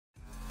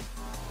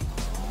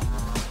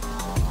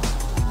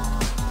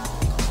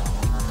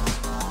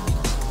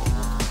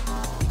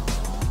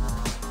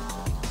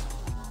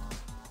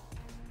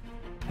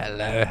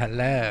Hello,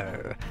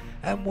 hello,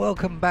 and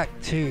welcome back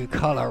to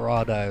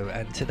Colorado,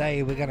 and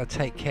today we're going to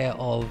take care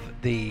of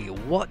the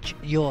Watch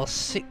Your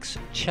 6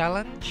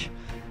 challenge,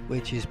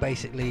 which is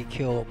basically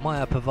kill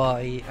Maya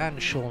Pavati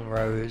and Sean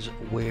Rose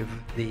with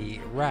the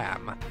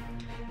ram.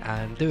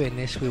 And doing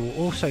this we will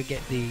also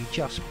get the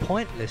Just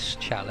Pointless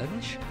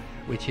challenge,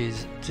 which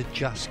is to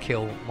just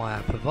kill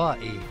Maya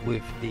Pavati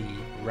with the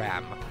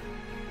ram.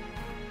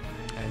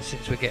 And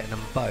since we're getting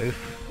them both,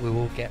 we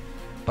will get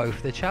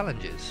both the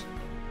challenges.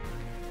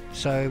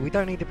 So we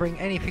don't need to bring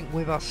anything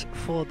with us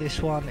for this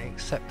one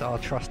except our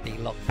trusty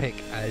lockpick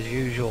as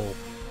usual.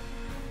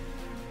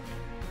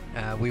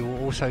 We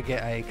will also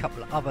get a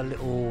couple of other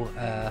little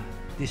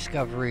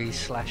discovery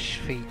slash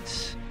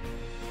feats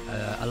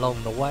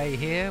along the way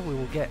here. We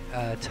will get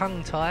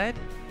tongue tied,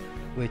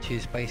 which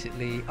is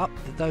basically up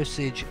the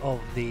dosage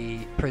of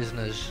the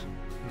prisoner's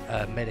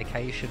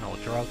medication or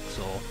drugs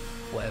or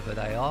whatever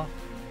they are.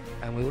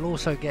 And we will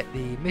also get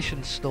the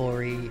mission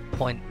story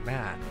Point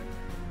Man.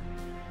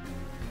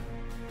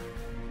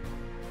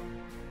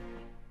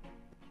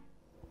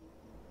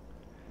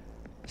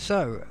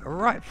 So,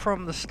 right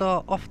from the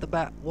start, off the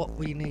bat, what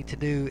we need to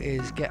do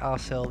is get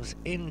ourselves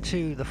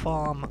into the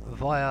farm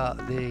via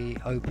the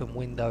open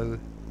window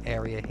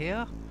area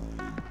here.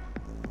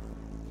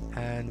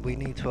 And we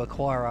need to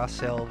acquire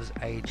ourselves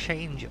a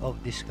change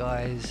of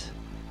disguise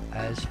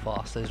as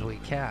fast as we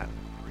can,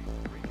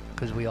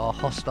 because we are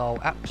hostile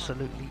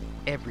absolutely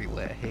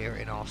everywhere here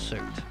in our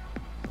suit.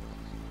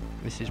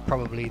 This is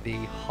probably the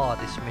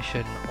hardest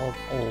mission of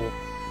all,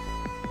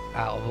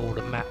 out of all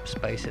the maps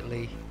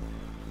basically.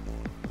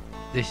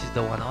 This is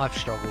the one I've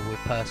struggled with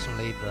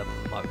personally the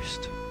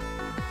most.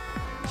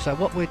 So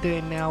what we're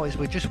doing now is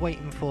we're just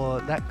waiting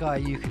for that guy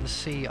you can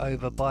see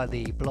over by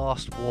the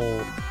blast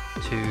wall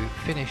to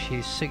finish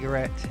his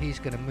cigarette. He's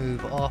going to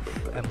move off,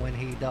 and when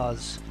he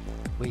does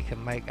we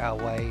can make our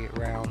way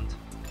around,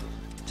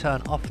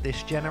 turn off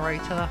this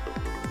generator,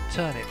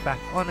 turn it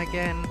back on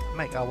again,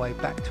 make our way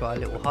back to our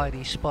little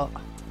hidey spot,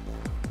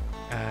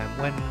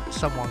 and when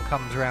someone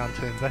comes around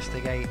to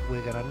investigate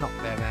we're going to knock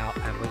them out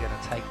and we're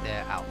going to take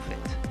their outfit.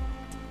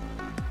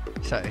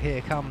 So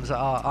here comes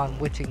our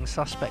unwitting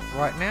suspect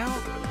right now.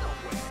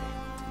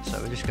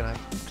 So we're just going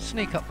to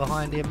sneak up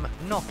behind him,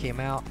 knock him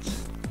out.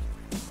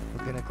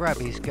 We're going to grab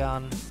his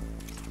gun,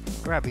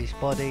 grab his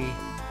body.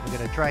 We're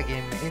going to drag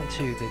him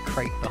into the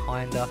crate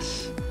behind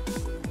us,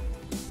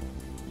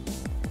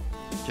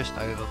 just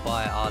over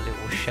by our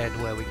little shed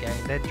where we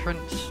gained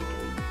entrance.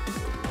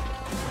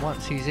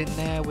 Once he's in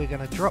there, we're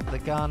going to drop the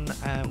gun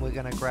and we're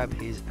going to grab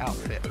his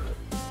outfit.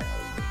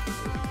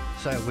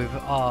 So with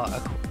our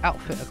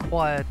outfit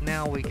acquired,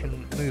 now we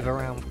can move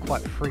around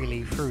quite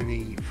freely through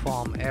the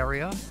farm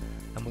area,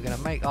 and we're going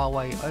to make our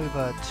way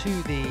over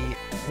to the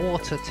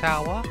water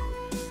tower,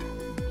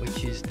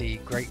 which is the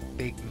great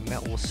big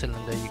metal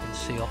cylinder you can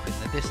see off in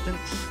the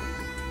distance.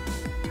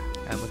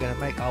 And we're going to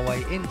make our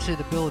way into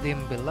the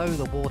building below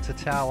the water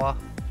tower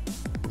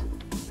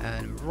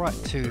and right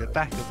to the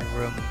back of the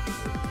room,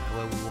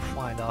 where we will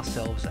find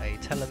ourselves a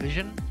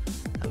television,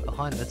 and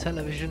behind the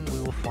television we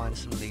will find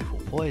some lethal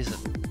poison.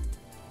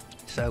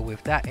 So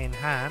with that in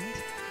hand,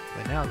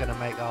 we're now going to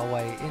make our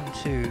way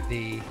into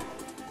the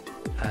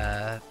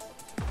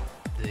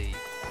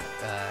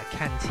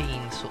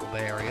canteen sort of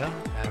area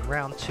and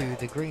round to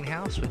the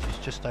greenhouse, which is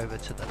just over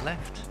to the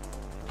left.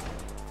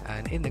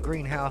 And in the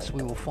greenhouse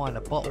we will find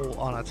a bottle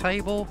on a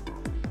table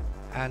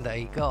and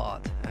a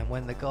guard. And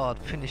when the guard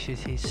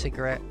finishes his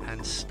cigarette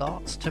and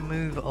starts to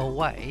move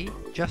away,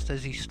 just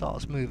as he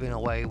starts moving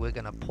away, we're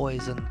going to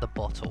poison the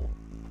bottle.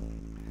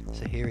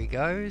 So here he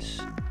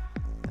goes.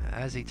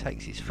 As he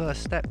takes his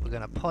first step, we're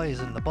going to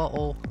poison the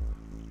bottle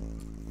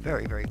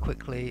very, very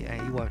quickly,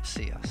 and he won't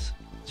see us.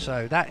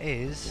 So that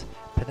is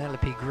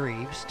Penelope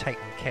Greaves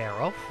taken care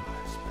of.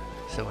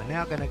 So we're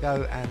now going to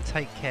go and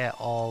take care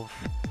of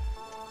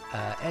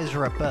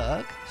Ezra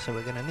Berg. So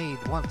we're going to need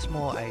once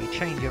more a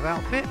change of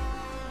outfit.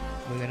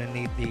 We're going to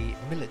need the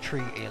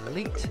military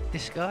elite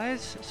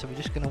disguise. So we're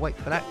just going to wait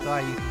for that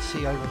guy you can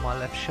see over my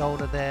left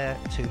shoulder there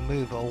to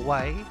move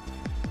away.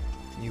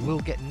 You will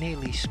get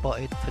nearly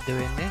spotted for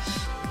doing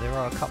this. There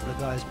are a couple of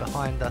guys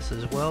behind us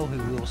as well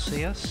who will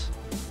see us.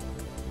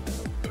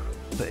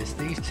 But it's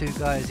these two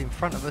guys in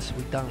front of us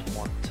we don't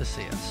want to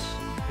see us,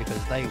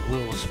 because they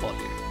will spot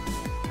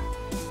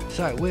you.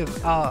 So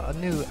with our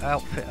new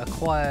outfit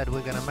acquired,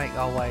 we're going to make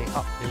our way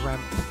up the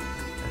ramp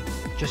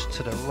and just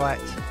to the right,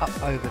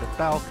 up over the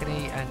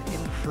balcony and in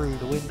through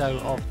the window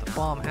of the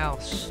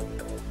farmhouse.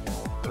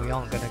 We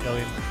aren't going to go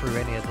in through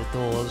any of the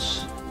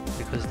doors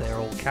because they're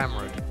all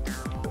cameraed.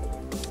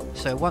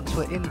 So once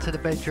we're into the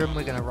bedroom,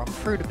 we're going to run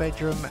through the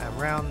bedroom and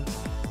round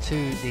to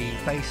the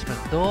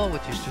basement door,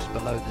 which is just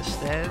below the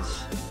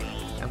stairs.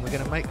 And we're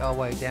going to make our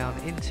way down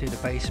into the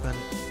basement.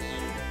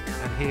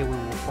 And here we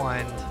will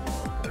find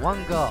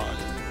one guard.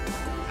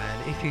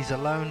 And if he's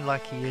alone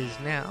like he is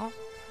now,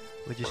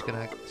 we're just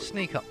going to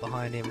sneak up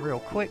behind him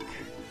real quick.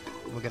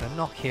 We're going to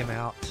knock him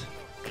out.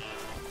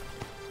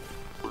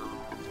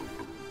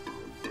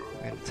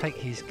 We're going to take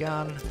his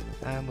gun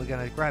and we're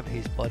going to grab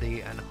his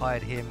body and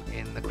hide him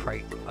in the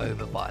crate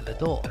over by the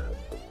door.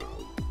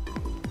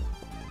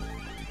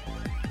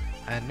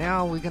 And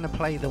now we're going to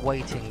play the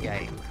waiting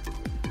game.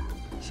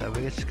 So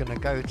we're just going to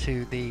go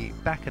to the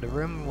back of the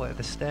room where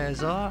the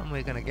stairs are, and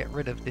we're going to get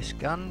rid of this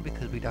gun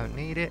because we don't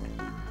need it.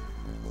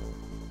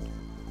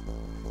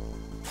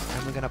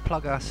 And we're going to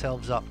plug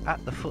ourselves up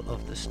at the foot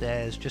of the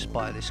stairs just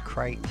by this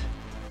crate,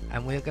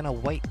 and we're going to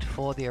wait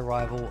for the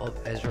arrival of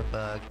Ezra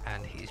Berg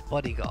and his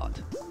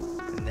bodyguard.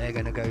 And they're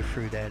going to go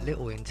through their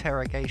little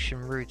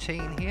interrogation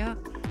routine here,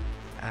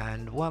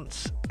 and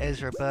once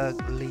Ezra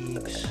Berg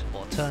leaves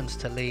or turns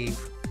to leave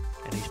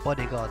and his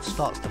bodyguard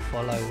starts to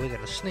follow, we're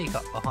going to sneak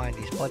up behind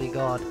his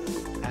bodyguard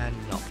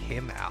and knock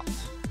him out.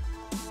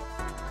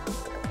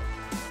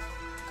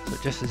 So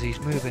just as he's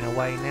moving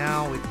away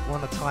now, we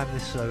want to time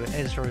this so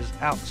Ezra is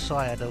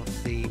outside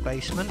of the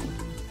basement,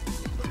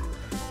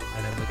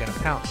 and then we're going to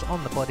pounce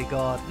on the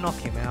bodyguard, knock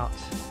him out,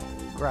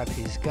 grab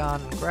his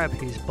gun, grab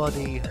his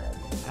body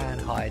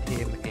and hide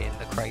him in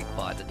the crate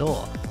by the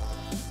door.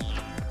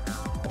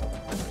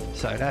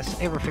 So that's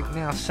everything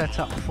now set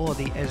up for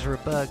the Ezra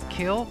Berg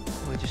kill.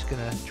 We're just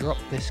going to drop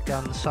this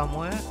gun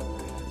somewhere.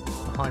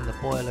 Behind the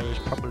boiler is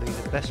probably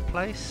the best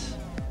place.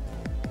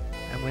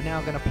 And we're now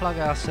going to plug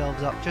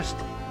ourselves up just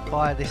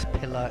by this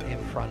pillar in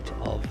front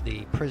of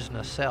the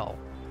prisoner cell.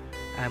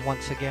 And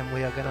once again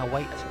we are going to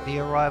wait the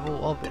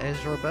arrival of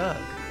Ezra Berg.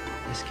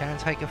 This can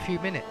take a few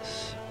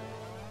minutes,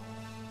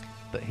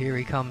 but here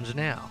he comes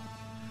now.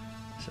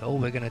 So all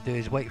we're going to do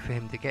is wait for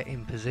him to get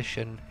in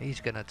position.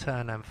 He's going to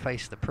turn and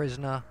face the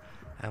prisoner,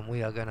 and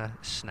we are going to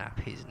snap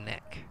his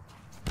neck.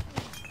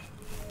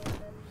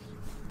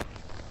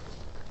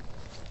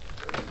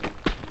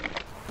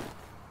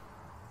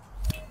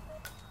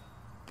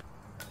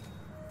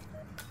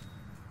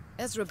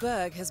 Ezra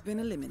Berg has been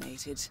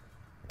eliminated.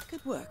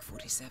 Good work,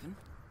 47.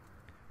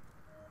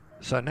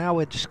 So now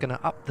we're just going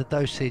to up the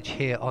dosage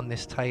here on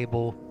this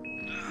table,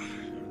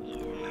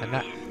 and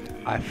that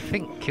I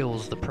think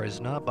kills the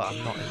prisoner, but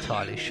I'm not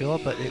entirely sure,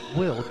 but it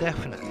will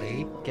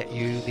definitely get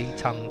you the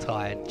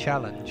tongue-tied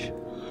challenge.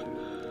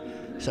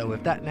 So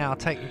with that now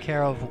taken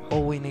care of,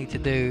 all we need to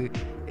do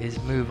is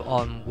move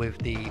on with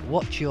the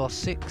Watch Your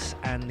Six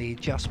and the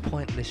Just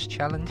Pointless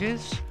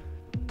challenges.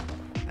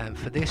 And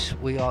for this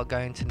we are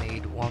going to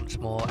need once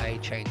more a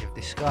change of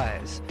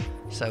disguise.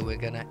 So we're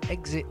going to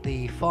exit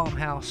the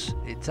farmhouse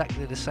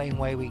exactly the same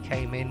way we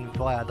came in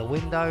via the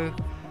window,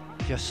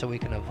 just so we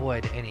can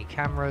avoid any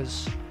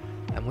cameras.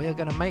 And we are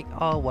going to make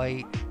our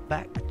way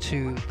back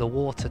to the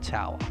water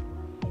tower,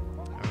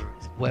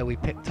 where we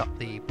picked up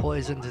the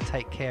poison to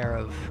take care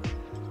of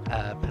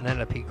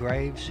Penelope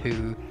Graves,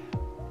 who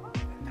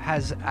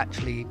has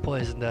actually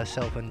poisoned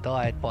herself and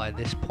died by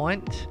this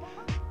point.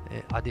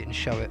 I didn't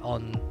show it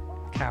on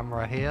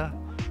camera here,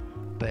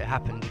 but it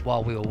happened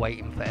while we were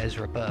waiting for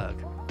Ezra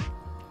Berg.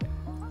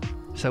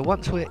 So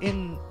once we're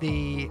in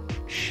the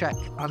shack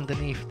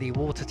underneath the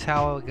water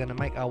tower, we're going to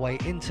make our way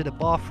into the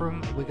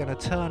bathroom. We're going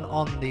to turn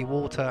on the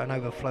water and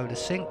overflow the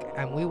sink,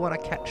 and we want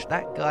to catch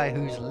that guy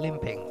who's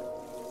limping.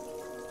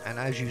 And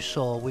as you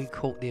saw, we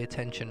caught the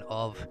attention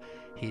of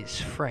his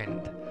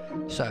friend.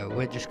 So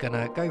we're just going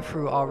to go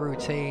through our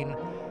routine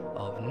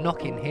of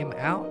knocking him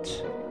out,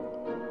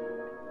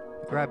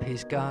 grab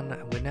his gun,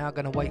 and we're now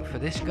going to wait for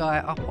this guy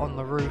up on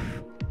the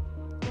roof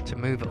to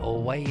move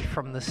away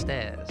from the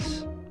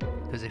stairs.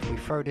 Because if we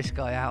throw this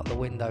guy out the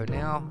window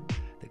now,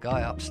 the guy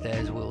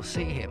upstairs will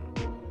see him.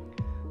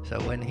 So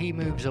when he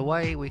moves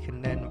away, we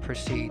can then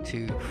proceed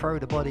to throw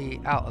the body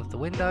out of the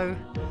window,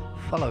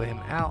 follow him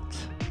out.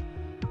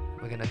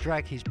 We're going to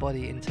drag his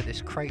body into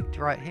this crate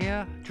right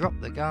here, drop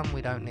the gun,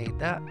 we don't need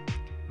that,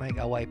 make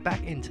our way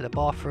back into the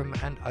bathroom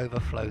and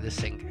overflow the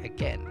sink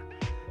again.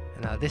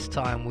 And now this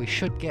time we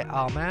should get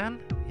our man.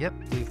 Yep,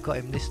 we've got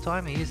him this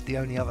time. He is the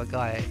only other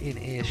guy in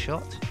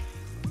earshot.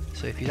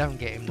 So if you don't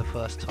get him the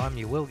first time,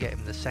 you will get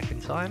him the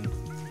second time.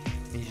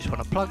 And you just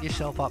want to plug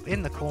yourself up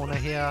in the corner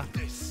here,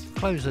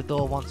 close the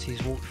door once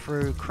he's walked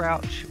through,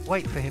 crouch,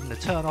 wait for him to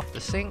turn off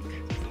the sink,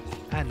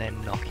 and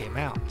then knock him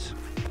out.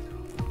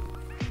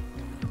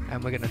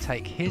 And we're going to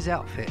take his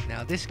outfit.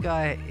 Now this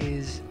guy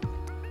is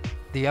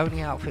the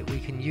only outfit we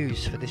can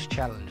use for this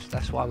challenge.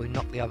 That's why we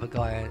knocked the other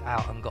guy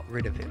out and got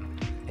rid of him.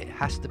 It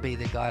has to be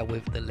the guy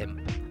with the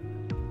limp.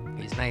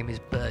 His name is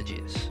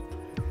Burgess.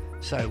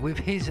 So with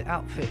his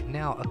outfit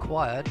now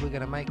acquired, we're going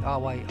to make our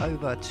way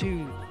over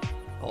to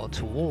or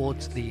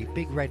towards the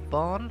big red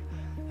barn,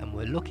 and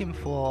we're looking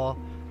for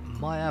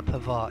Maya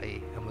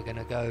Pavati, and we're going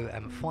to go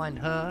and find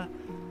her,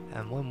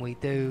 and when we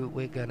do,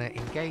 we're going to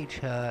engage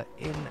her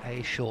in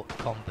a short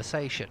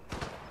conversation.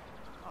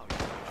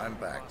 I'm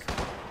back.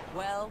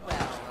 Well,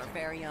 our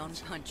very own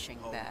punching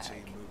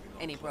bag.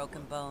 Any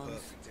broken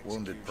bones?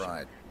 Wounded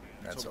pride.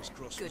 That's all.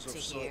 Good to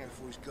hear.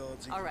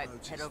 All right,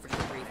 head over to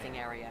the briefing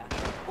area.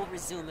 We'll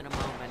resume in a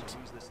moment.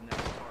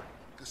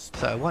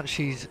 So once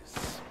she's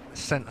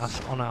sent us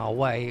on our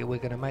way, we're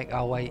going to make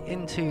our way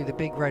into the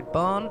big red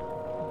barn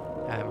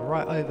and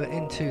right over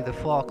into the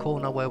far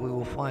corner, where we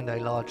will find a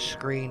large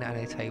screen and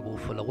a table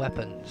full of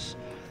weapons.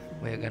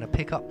 We're going to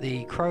pick up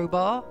the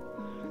crowbar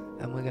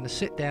and we're going to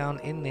sit down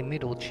in the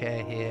middle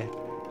chair here,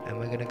 and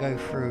we're going to go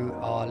through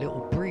our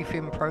little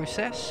briefing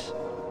process,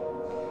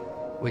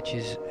 which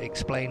is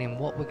explaining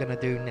what we're going to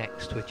do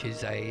next, which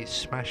is a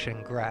smash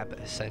and grab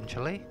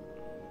essentially.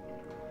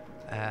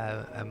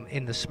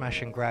 In the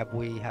smash and grab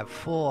we have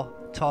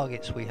 4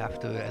 targets we have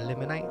to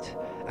eliminate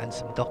and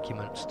some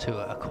documents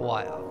to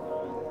acquire,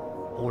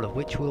 all of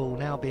which will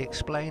now be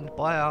explained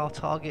by our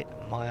target,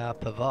 Maya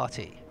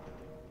Parvati.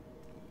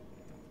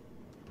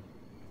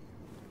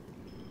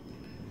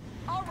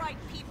 Alright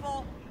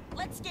people,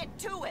 let's get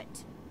to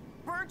it!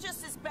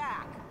 Burgess is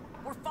back!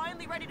 We're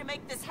finally ready to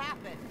make this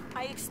happen!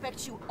 I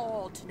expect you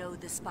all to know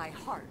this by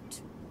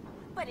heart.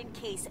 But in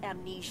case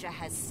amnesia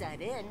has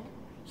set in,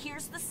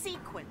 here's the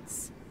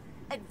sequence.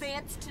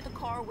 Advance to the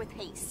car with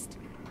haste.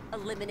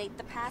 Eliminate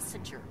the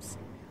passengers.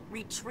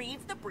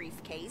 Retrieve the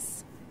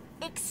briefcase.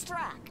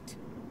 Extract.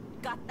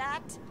 Got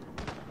that?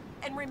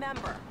 And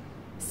remember,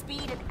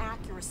 speed and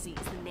accuracy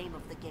is the name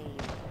of the game.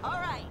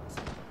 Alright,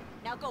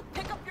 now go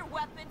pick up your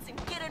weapons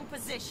and get in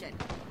position.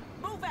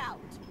 Move out!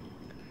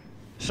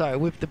 So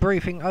with the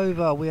briefing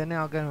over, we are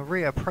now going to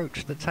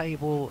reapproach the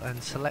table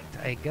and select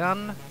a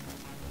gun,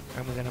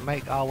 and we're going to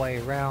make our way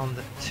around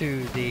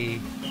to the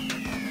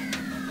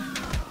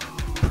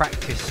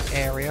practice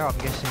area, I'm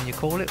guessing you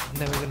call it, and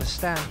then we're going to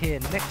stand here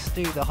next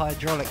to the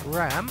hydraulic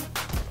ram,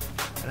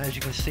 and as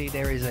you can see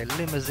there is a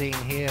limousine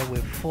here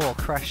with 4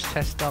 crash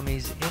test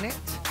dummies in it,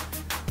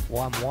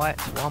 1 white,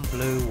 1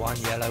 blue, 1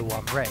 yellow,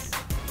 1 red.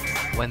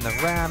 When the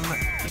ram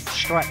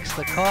strikes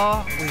the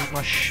car, we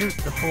must shoot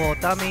the 4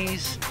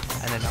 dummies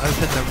and then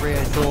open the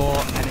rear door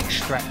and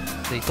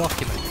extract the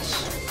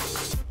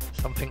documents.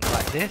 Something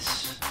like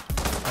this.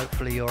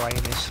 Hopefully your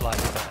aim is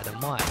slightly better than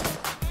mine.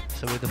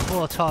 So with the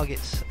 4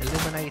 targets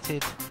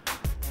eliminated,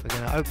 we're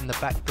going to open the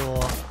back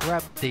door,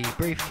 grab the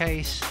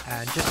briefcase,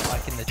 and just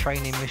like in the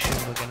training mission,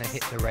 we're going to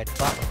hit the red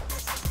button.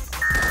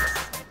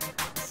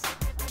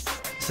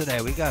 So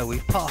there we go,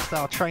 we've passed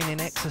our training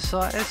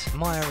exercise.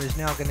 Maya is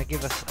now going to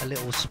give us a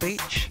little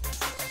speech,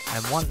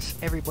 and once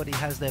everybody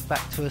has their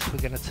back to us, we're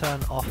going to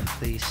turn off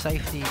the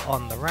safety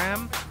on the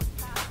ram,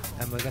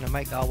 and we're going to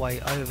make our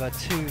way over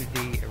to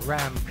the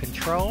ram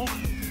control.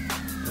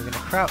 We're going to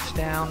crouch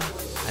down,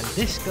 and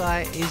this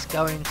guy is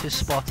going to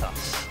spot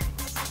us.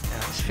 Now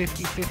it's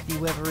 50-50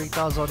 whether he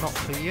does or not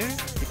for you,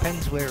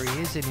 depends where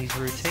he is in his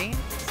routine,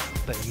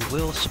 but he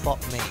will spot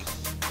me.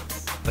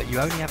 But you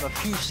only have a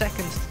few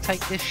seconds to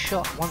take this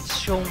shot once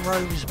Sean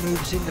Rose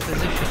moves into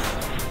position,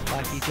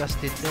 like he just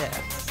did there.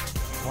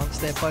 Once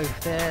they're both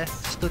there,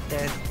 stood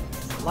there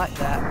like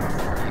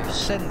that, you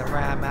send the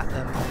ram at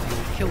them,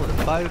 you'll kill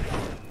them both.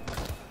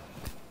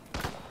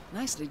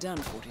 Nicely done,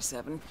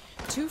 47.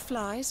 2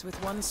 flies with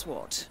 1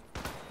 swat.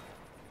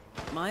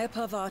 Maya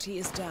Parvati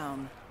is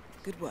down.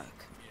 Good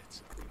work.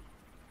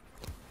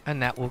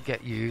 And that will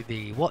get you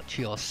the Watch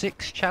Your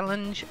 6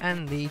 challenge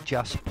and the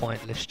Just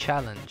Pointless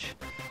challenge.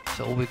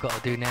 So all we've got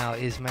to do now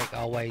is make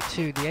our way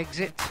to the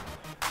exit,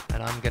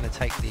 and I'm going to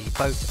take the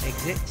boat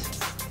exit.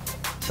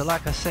 So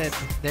like I said,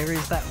 there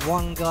is that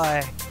one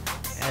guy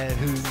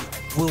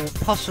who will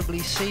possibly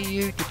see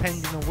you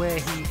depending on where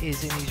he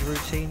is in his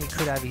routine. He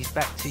could have his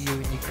back to you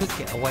and you could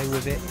get away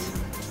with it.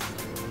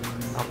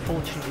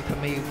 Unfortunately for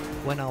me,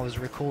 when I was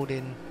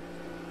recording,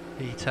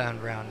 he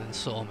turned around and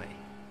saw me.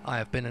 I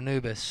have been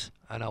Anubis,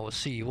 and I will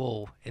see you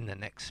all in the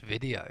next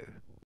video.